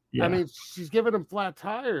 but I mean, she's giving him flat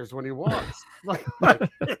tires when he walks. like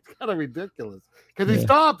it's kind of ridiculous because he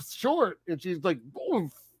stops short and she's like,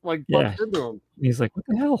 boom, like bumps into him. He's like, what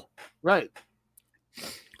the hell? Right.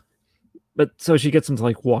 But so she gets him to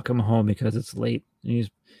like walk him home because it's late.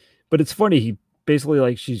 But it's funny. He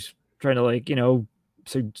basically she's trying to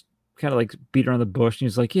so kind of like beat around the bush. And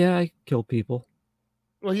he's like, yeah, I kill people.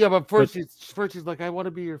 Well, yeah, but first she's like, I want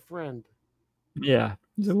to be your friend. Yeah.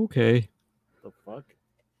 He's like, okay. The fuck?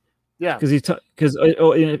 Yeah. Because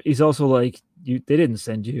he's also like, they didn't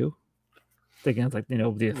send you. Thinking it's like, the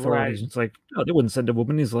authorities. Right. It's like, no, they wouldn't send a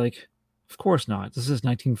woman. He's like, of course not. This is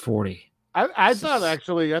 1940. I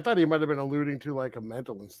thought he might have been alluding to like a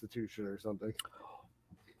mental institution or something.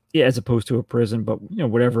 Yeah, as opposed to a prison, but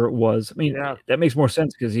whatever it was. I mean, that makes more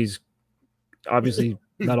sense because he's obviously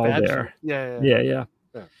not all there. Yeah.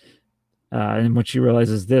 And when she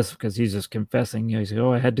realizes this, because he's just confessing, he's like,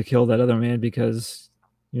 I had to kill that other man because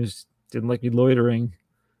he just didn't like me loitering.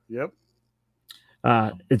 Yep.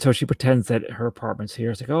 And so she pretends that her apartment's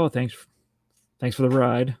here. It's like, thanks for the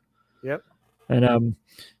ride. Yep. And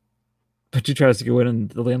but she tries to go in, and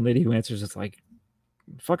the landlady who answers is like,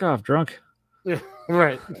 fuck off, drunk. Yeah,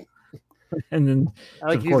 right. And then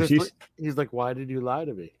of course he's like, why did you lie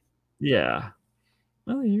to me? Yeah.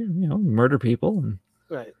 Well, you murder people. And,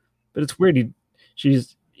 right. But it's weird.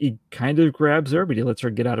 He kind of grabs her, but he lets her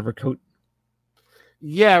get out of her coat.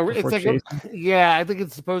 Yeah, it's like I think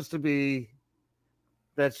it's supposed to be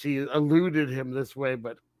that she eluded him this way,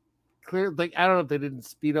 but clear, like I don't know if they didn't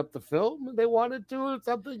speed up the film and they wanted to or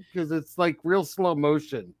something, because it's like real slow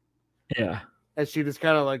motion. Yeah. And she just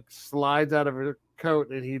kind of like slides out of her coat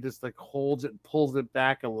and he just like holds it and pulls it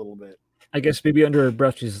back a little bit. I guess maybe under her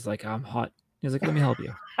breath she's just like, I'm hot. He's like, let me help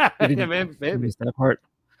you. Yeah, maybe. That part.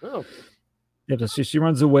 Oh. Yeah, so she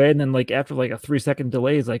runs away, and then like after like a 3-second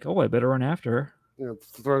delay, he's like, I better run after her. Yeah,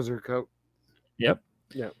 throws her coat. Yep.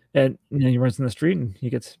 Yeah. And then he runs in the street and he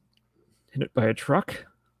gets hit by a truck.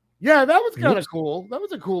 Yeah, that was kind of cool. That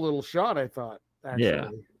was a cool little shot, I thought.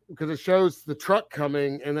 Actually. because it shows the truck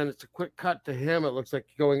coming, and then it's a quick cut to him. It looks like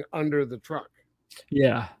going under the truck.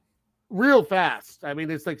 Yeah. Real fast. I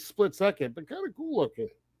mean, it's like split second, but kind of cool looking.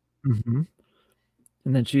 Mm-hmm.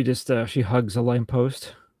 And then she just she hugs a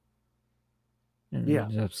lamppost. And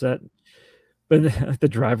she's upset. But the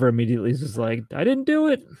driver immediately is just like, I didn't do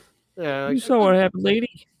it. Yeah, you saw what happened,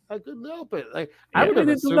 lady. I couldn't help it. Like I would have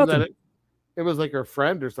assumed that it was like her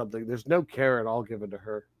friend or something. There's no care at all given to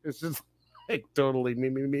her. It's just like totally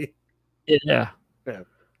me. Yeah.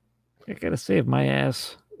 I gotta save my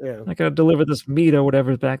ass. Yeah. I gotta deliver this meat or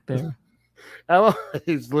whatever's back there.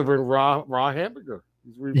 He's delivering raw hamburger.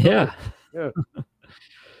 Yeah.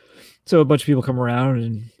 So a bunch of people come around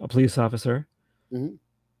and a police officer. Mm-hmm.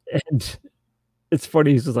 And it's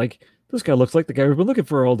funny. He's just like, this guy looks like the guy we've been looking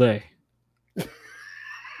for all day.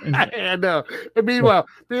 I know. And meanwhile,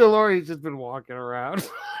 Peter Lorre's just been walking around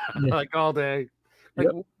like all day. Like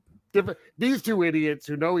these two idiots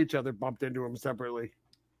who know each other bumped into him separately.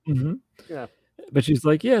 Mm-hmm. Yeah. But she's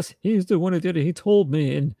like, yes, he's the one who did it. He told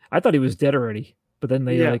me. And I thought he was dead already. But then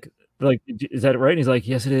they're like, is that right? And he's like,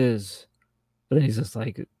 yes, it is. But then he's just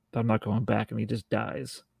like, I'm not going back. And he just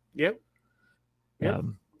dies. Yep.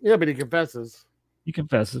 But he confesses. He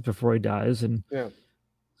confesses before he dies. And so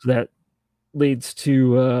that leads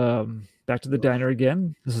to back to the diner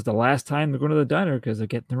again. This is the last time they're going to the diner because they're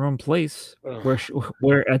getting their own place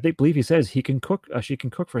where I believe he says he can cook. She can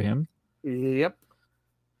cook for him. Yep.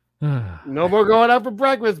 No more going out for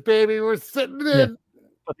breakfast, baby. We're sitting in.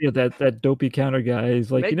 But that dopey counter guy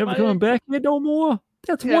is like, you never coming back here no more?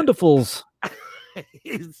 That's wonderfuls.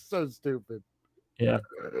 He's so stupid. Yeah.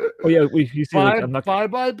 Oh yeah. You see, like, I'm not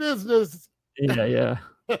buy business. Yeah.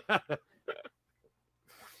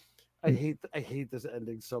 I hate this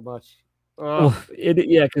ending so much. Well,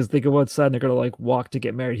 because they go outside and they're gonna like walk to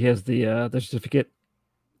get married. He has the certificate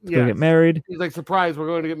to go get married. He's like, surprise, we're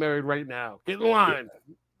going to get married right now. Get in line.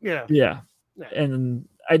 Yeah. And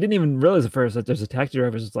I didn't even realize at first that there's a taxi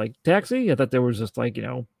driver. It's like, taxi? I thought there was just like,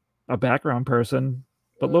 a background person.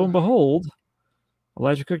 But lo and behold,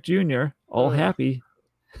 Elijah Cook Jr., all happy.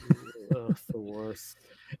 It's the worst.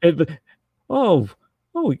 Now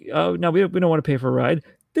we don't want to pay for a ride.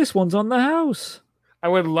 This one's on the house. I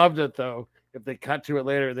would have loved it, though, if they cut to it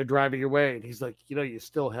later. They're driving away, and he's like, you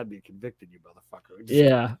still had me convicted, you motherfucker.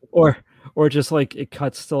 Yeah. Or just like it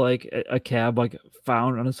cuts to like a cab like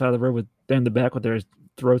found on the side of the road with them in the back with their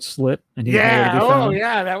throats slit. And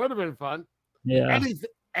that would have been fun. Yeah.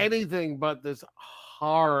 Anything but this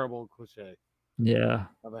horrible cliche. Yeah.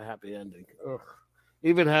 Of a happy ending. Ugh.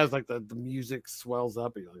 Even has like the music swells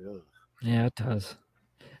up. And you're like, ugh. Yeah, it does.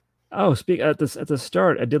 Oh, at the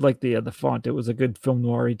start, I did like the font. It was a good film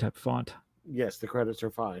noir type font. Yes, the credits are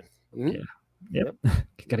fine. Mm-hmm. Yeah. Yep.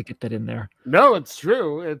 Got to get that in there. No, it's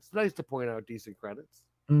true. It's nice to point out decent credits.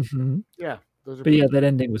 Mm-hmm. Yeah, those are. But that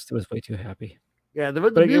ending was way too happy. Yeah,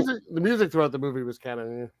 the music throughout the movie was kind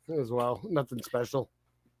of as well. Nothing special.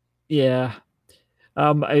 Yeah.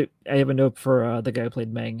 I have a note for the guy who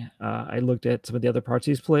played Meng. I looked at some of the other parts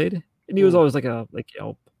he's played, and he was always like a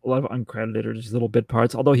lot of uncredited or just little bit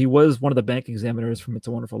parts. Although he was one of the bank examiners from It's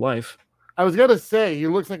a Wonderful Life. I was gonna say he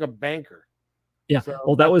looks like a banker. Yeah. So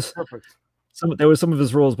well, that was perfect. There was some of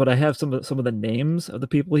his roles, but I have some of the names of the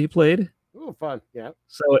people he played. Oh, fun! Yeah.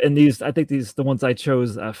 So, and I think the ones I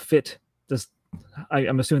chose fit. Just,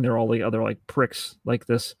 I'm assuming they're all the other like pricks like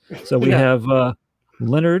this. So we have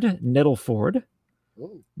Leonard Nettleford,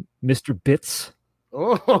 Mr. Bitts.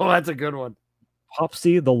 Oh, that's a good one.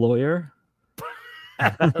 Popsy the lawyer.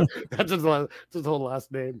 That's his whole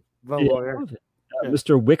last name. The lawyer.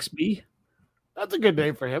 Mr. Wixby. That's a good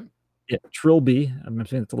name for him. Yeah, Trilby. I'm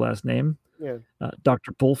saying that's the last name. Yeah.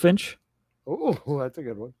 Dr. Bullfinch. Oh, that's a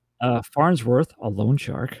good one. Farnsworth, a loan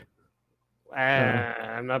shark.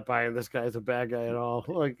 I'm not buying this guy as a bad guy at all.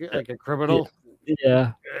 Like a criminal.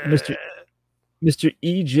 Yeah. Mr.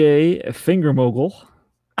 E.J. Fingermogul.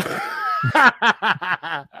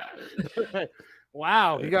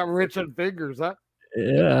 Wow, he got rich on fingers, huh?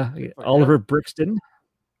 Yeah. Oliver Brixton.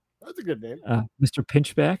 That's a good name. Mr.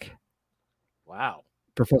 Pinchback. Wow.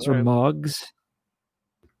 Professor Moggs.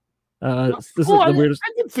 This is the weirdest.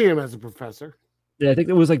 I can see him as a professor. Yeah, I think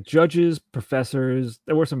it was like judges, professors.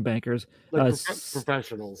 There were some bankers. Like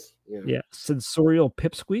professionals. Yeah. Sensorial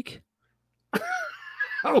Pipsqueak.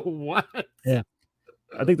 Oh, what? Yeah.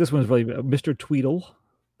 I think this one's really Mr. Tweedle.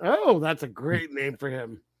 Oh, that's a great name for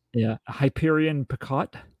him. Yeah. Hyperion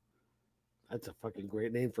Picot. That's a fucking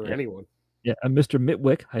great name for anyone. Yeah. Mr.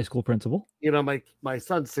 Mitwick, high school principal. My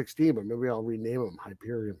son's 16, but maybe I'll rename him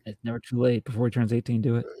Hyperion. It's never too late before he turns 18.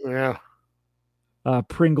 Do it. Yeah.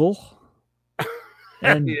 Pringle.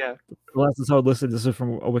 And Yeah. the last I saw listed, this is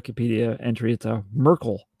from a Wikipedia entry. It's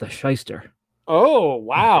Merkel, the shyster. Oh,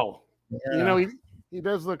 wow. You know, Yeah. he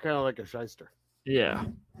does look kind of like a shyster. Yeah,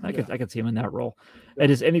 I could see him in that role. Yeah. And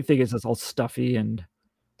just anything is just all stuffy and,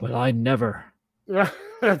 well, I never Yeah,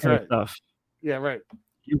 that's kind of right. stuff. Yeah, right.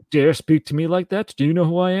 You dare speak to me like that? Do you know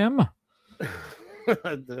who I am?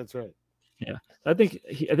 That's right. Yeah, I think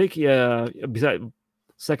besides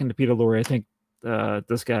second to Peter Lorre, I think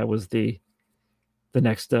this guy was the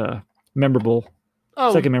next memorable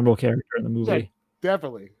second memorable character in the movie. Yeah,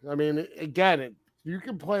 definitely. I mean, again, you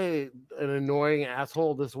can play an annoying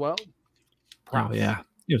asshole this well. Oh yeah,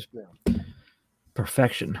 it was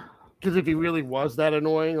perfection. Because if he really was that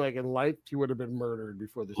annoying, like in life, he would have been murdered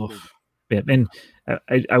before this movie. Yeah, and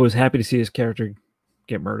I was happy to see his character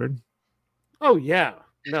get murdered. Oh yeah,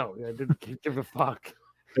 no, I didn't give a fuck.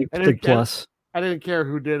 Big plus. I didn't care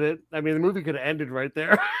who did it. I mean, the movie could have ended right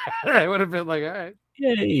there. I would have been like, all right,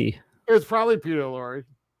 yay. It was probably Peter Lorre.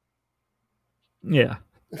 Yeah.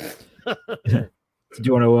 Do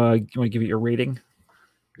you want to give it your rating?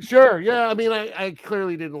 Sure. Yeah. I mean, I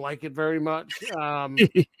clearly didn't like it very much.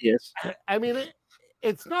 Yes. I mean,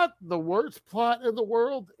 it's not the worst plot in the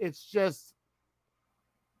world. It's just,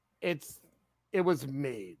 it was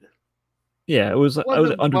made. Yeah, it was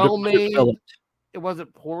well made. It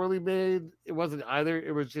wasn't poorly made. It wasn't either.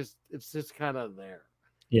 It's just kind of there.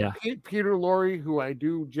 Yeah. Peter Lorre, who I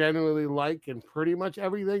do genuinely like in pretty much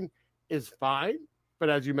everything, is fine. But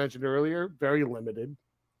as you mentioned earlier, very limited.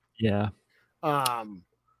 Yeah. And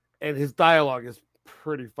his dialogue is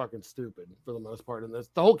pretty fucking stupid for the most part in this.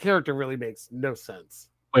 The whole character really makes no sense.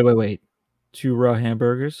 Wait. 2 raw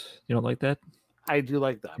hamburgers? You don't like that? I do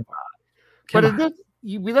like that part. But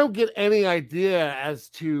we don't get any idea as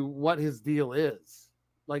to what his deal is.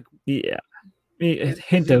 Like, yeah. A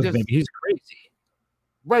hint of maybe he's crazy.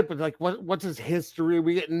 Right, but like what's his history?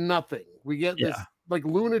 We get nothing. We get this like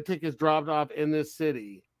lunatic is dropped off in this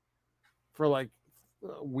city for like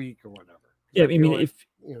a week or whatever. Yeah, I mean,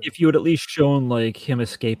 if you had at least shown like him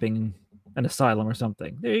escaping an asylum or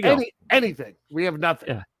something, there you go. Anything. We have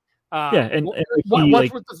nothing. Yeah. And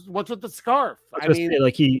what's with the scarf? I mean,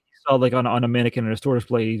 like he saw like on a mannequin in a store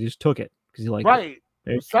display, he just took it because he liked it.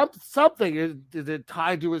 Right. Something is it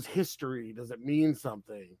tied to his history? Does it mean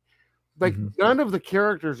something? Like none of the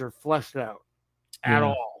characters are fleshed out at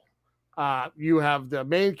all. You have the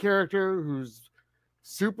main character who's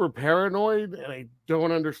super paranoid, and I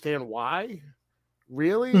don't understand why.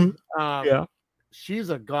 Really? She's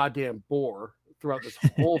a goddamn bore throughout this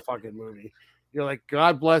whole fucking movie. You're like,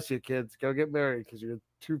 God bless you, kids. Go get married because you're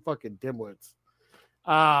 2 fucking dimwits.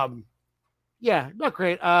 Yeah, not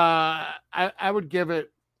great. I would give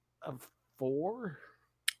it a 4.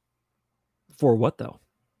 For what though?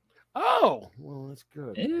 Oh, well, that's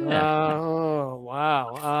good. Yeah. Oh,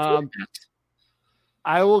 wow.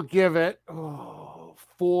 I will give it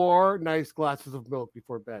 4 nice glasses of milk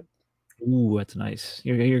before bed. Ooh, that's nice.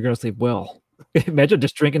 You're gonna sleep well. Imagine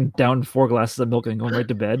just drinking down 4 glasses of milk and going right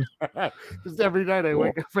to bed. Just every night I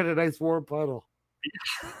wake up in a nice warm puddle.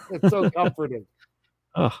 It's so comforting.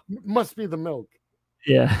 Oh, must be the milk.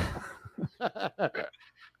 Yeah.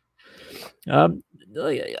 I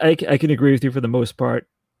can agree with you for the most part.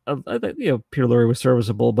 I think Peter Lorre was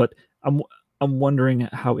serviceable, but I'm wondering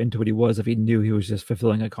how into it he was if he knew he was just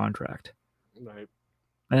fulfilling a contract. Right.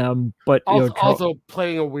 But also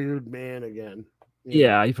playing a weird man again.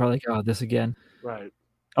 Yeah, you probably like, this again. Right.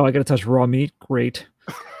 Oh, I got to touch raw meat. Great.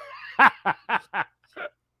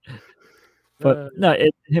 But no,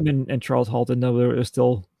 him and Charles Halton, though, it was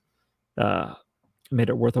still made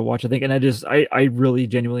it worth a watch, I think. And I really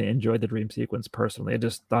genuinely enjoyed the dream sequence personally. I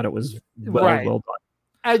just thought it was well done.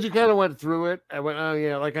 As you kind of went through it, I went, oh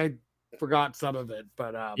yeah, like I forgot some of it,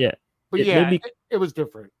 but it was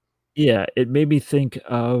different. Yeah, it made me think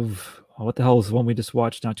of what the hell is the one we just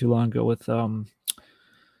watched not too long ago with the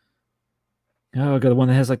one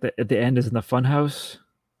that has like at the end is in the Funhouse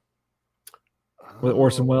with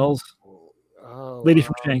Orson Welles. Lady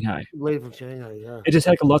from Shanghai. Lady from Shanghai, yeah. It just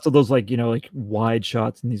had lots of those like wide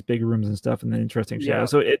shots in these big rooms and stuff, and then interesting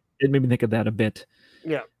shadows. So it made me think of that a bit.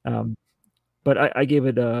 Yeah. But I gave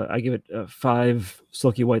it 5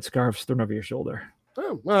 silky white scarves thrown over your shoulder.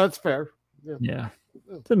 Oh, well, that's fair. Yeah.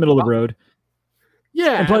 It's the middle of the road.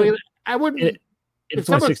 Yeah, I wouldn't. It's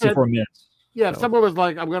only 64 minutes. Yeah, if someone was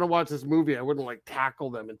like, I'm going to watch this movie, I wouldn't like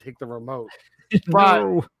tackle them and take the remote.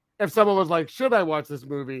 No. But if someone was like, should I watch this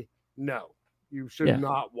movie? No, you should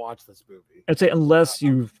not watch this movie. I'd say unless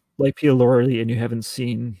you like Peter Lorre and you haven't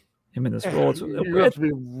seen him in this role. You have to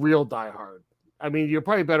be real diehard. I mean, you're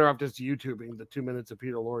probably better off just YouTubing the 2 minutes of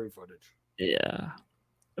Peter Lorre footage. Yeah.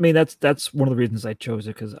 I mean, that's one of the reasons I chose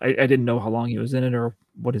it, because I didn't know how long he was in it or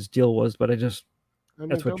what his deal was, but that's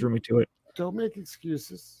what drew me to it. Don't make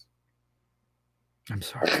excuses. I'm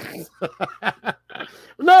sorry.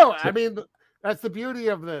 No, I mean, that's the beauty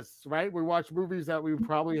of this, right? We watch movies that we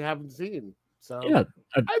probably haven't seen. So Yeah,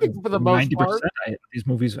 I think for the most part, these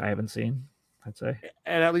movies I haven't seen, I'd say.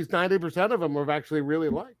 And at least 90% of them we've actually really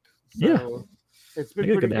liked. So Yeah. It's been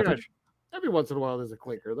pretty good. Every once in a while there's a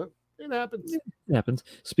clinker, though. It happens. It happens.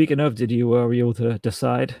 Speaking of, were you able to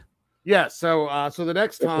decide? Yeah, so the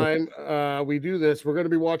next time we do this, we're going to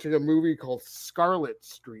be watching a movie called Scarlet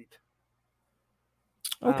Street.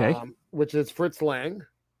 Okay. Which is Fritz Lang.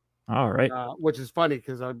 All right. Which is funny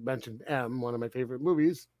because I mentioned M, one of my favorite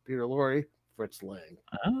movies, Peter Lorre, Fritz Lang.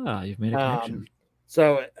 You've made a connection.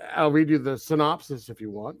 So I'll read you the synopsis if you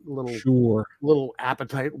want. Little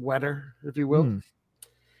appetite wetter, if you will.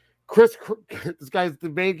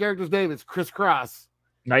 The main character's name is Chris Cross.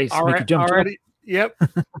 Nice. Already. Yep.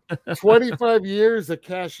 25 years a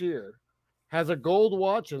cashier. Has a gold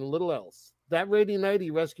watch and little else. That rainy night,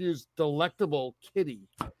 he rescues delectable Kitty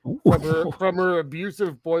from her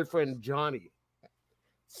abusive boyfriend, Johnny.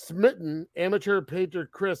 Smitten, amateur painter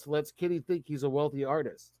Chris lets Kitty think he's a wealthy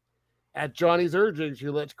artist. At Johnny's urging, she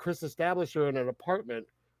lets Chris establish her in an apartment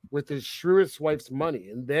with his shrewdest wife's money.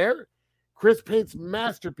 And there, Chris paints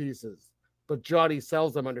masterpieces, but Johnny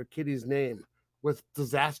sells them under Kitty's name with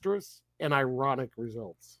disastrous and ironic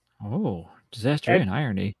results. Oh, disaster and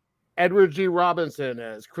irony. Edward G. Robinson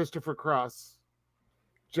as Christopher Cross.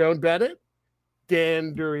 Joan Bennett,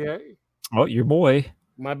 Dan Duryea. Oh, your boy.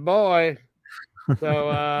 My boy.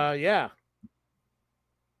 So, yeah.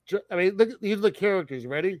 I mean, look, these are the characters.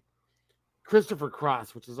 Ready? Christopher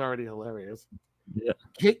Cross, which is already hilarious. Yeah.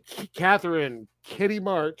 Catherine, Kitty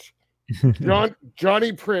March,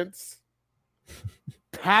 Johnny Prince,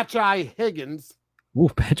 Patch Eye Higgins. Ooh,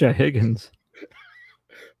 Patch Eye Higgins.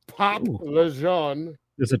 Pop Lejeune.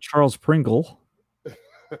 There's a Charles Pringle.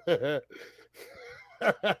 There's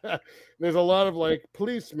a lot of like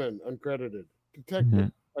policemen uncredited,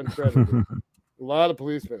 detective uncredited, a lot of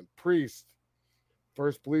policemen, priest,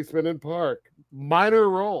 first policeman in park, minor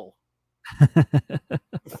role.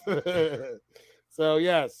 So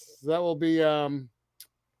yes, that will be the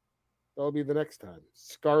next time.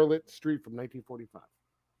 Scarlet Street from 1945.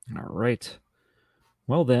 All right.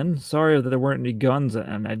 Well then, sorry that there weren't any guns,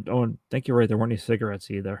 and I don't think you're right. There weren't any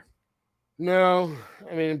cigarettes either. No,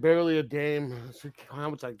 I mean barely a dame. How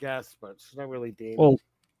much I guess, but she's not really dame. Well,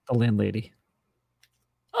 the landlady.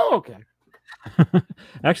 Oh, okay.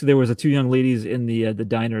 Actually, there was two young ladies in the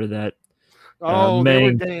diner that. They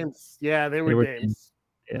were dames. Yeah, they were dames.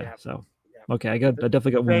 Yeah. So, okay, I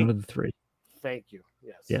definitely got one of the three. Thank you.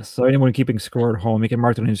 Yes. Yes. So anyone keeping score at home, you can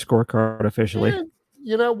mark it on his scorecard officially. And,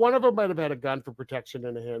 one of them might have had a gun for protection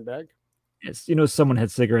in a handbag. Yes, someone had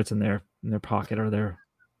cigarettes in their pocket or their.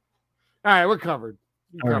 All right, we're covered.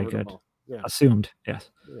 All right, good. Yeah. Assumed. Yes.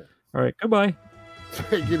 Yeah. All right. Goodbye.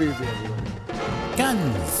 Take it easy, everyone.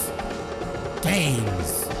 Guns,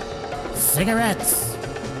 games, cigarettes,